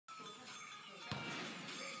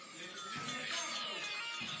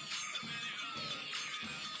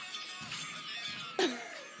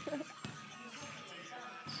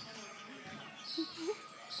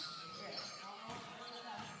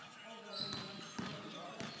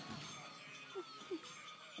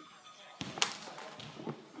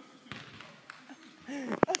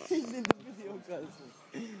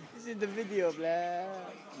This is the video, blah.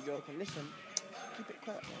 You joking? Listen, keep it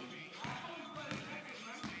quiet, man.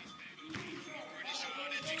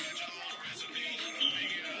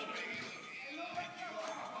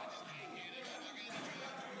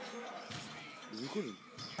 Is he recording?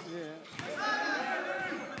 Yeah.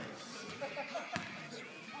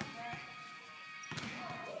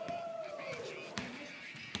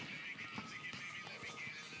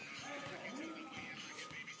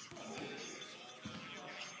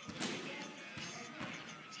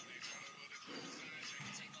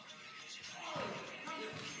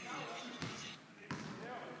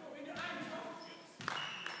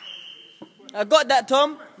 I got that,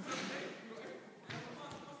 Tom.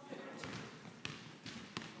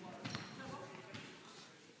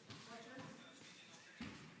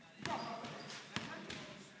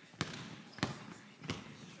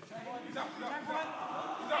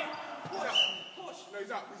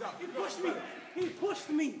 He pushed me. He pushed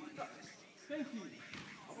me. Thank you.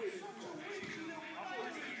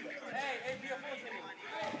 Hey, be a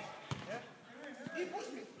He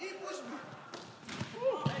pushed me. He pushed me.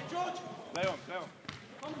 Hey, George. Play on.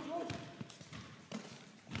 Come, George.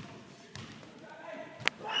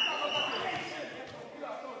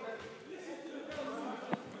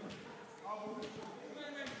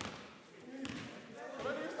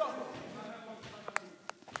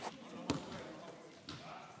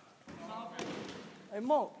 Hey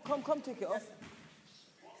Mo, come take it off.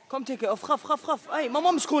 Come take it off. Khaf. Hey, my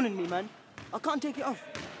mom's calling me, man. I can't take it off.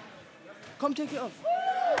 Come take it off.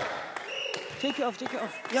 Take it off.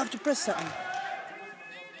 You have to press something.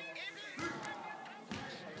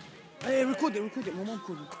 Hey, record it. My mom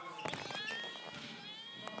called me.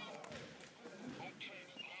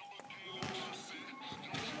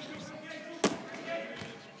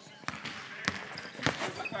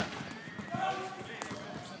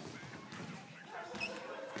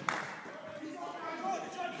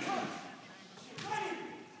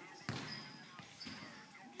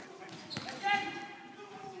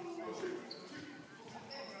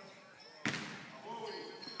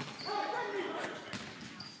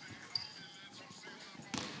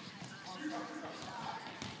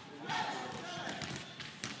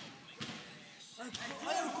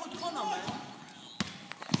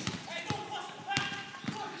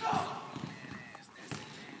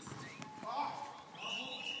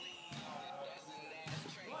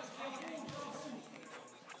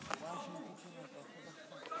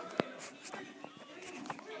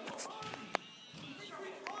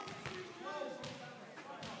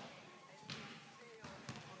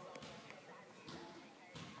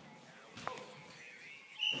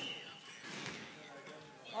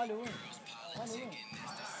 الو وين؟ وش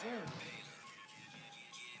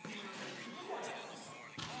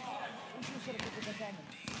شركة إذا تعمل؟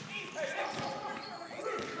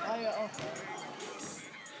 يا اوكي.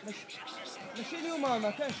 مش اليوم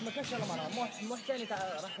ما كانش المرأة، مو ثاني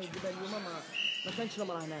راح يجيب اليوم ما كانش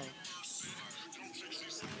المرأة هنا.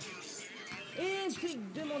 ايه انت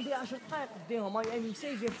ديموندي 10 دقائق ديهم هاي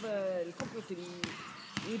مسيفي في الكمبيوتر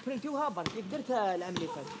يبرنتيوها برك درتها العام اللي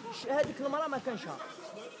فات. هذيك المرأة ما كانشها.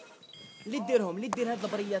 اللي دير هاد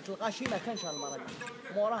البريات الغاشي ما كانش المرة دي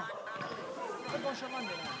موراه.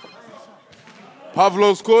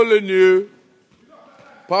 Pavlo's calling you.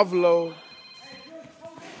 Pavlo's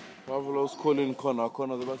calling Connor.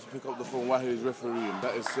 Connor's about to pick up the phone while he's refereeing.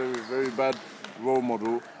 That is a very bad role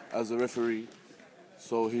model as a referee.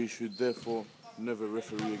 So he should therefore never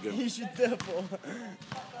referee again. He should therefore.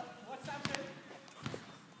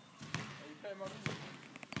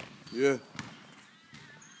 Yeah.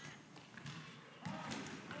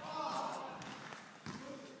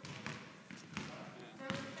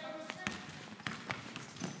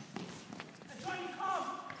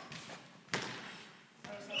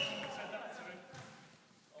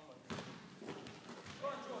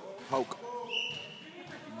 Hulk.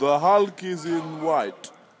 The Hulk is in white.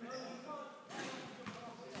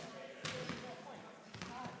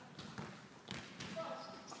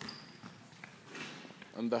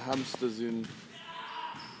 And the hamster's in.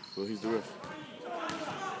 So he's the ref.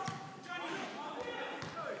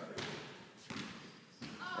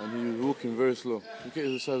 And he's walking very slow. Look at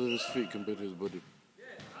the size of his feet compared to his body.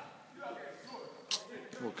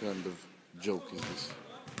 What kind of joke is this?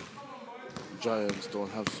 Giants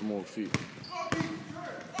don't have small feet.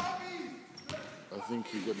 I think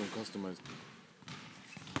he got them customized.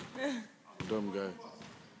 Dumb guy.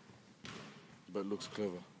 But looks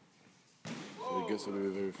clever. So he gets away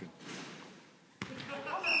with everything.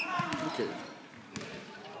 Look at him.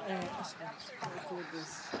 Record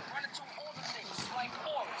this.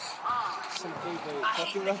 Some people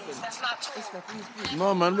fucking roughing. It's fucking speed.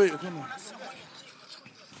 No, man, wait, come on.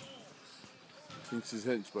 Thinks he's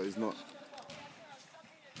hench, but he's not.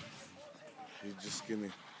 He's just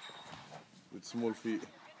skinny. With small feet.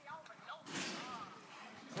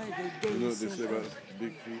 You know what they say about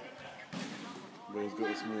big feet? But he's got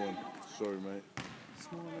a small one. Sorry, mate.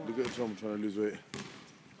 Look at Tom trying to lose weight.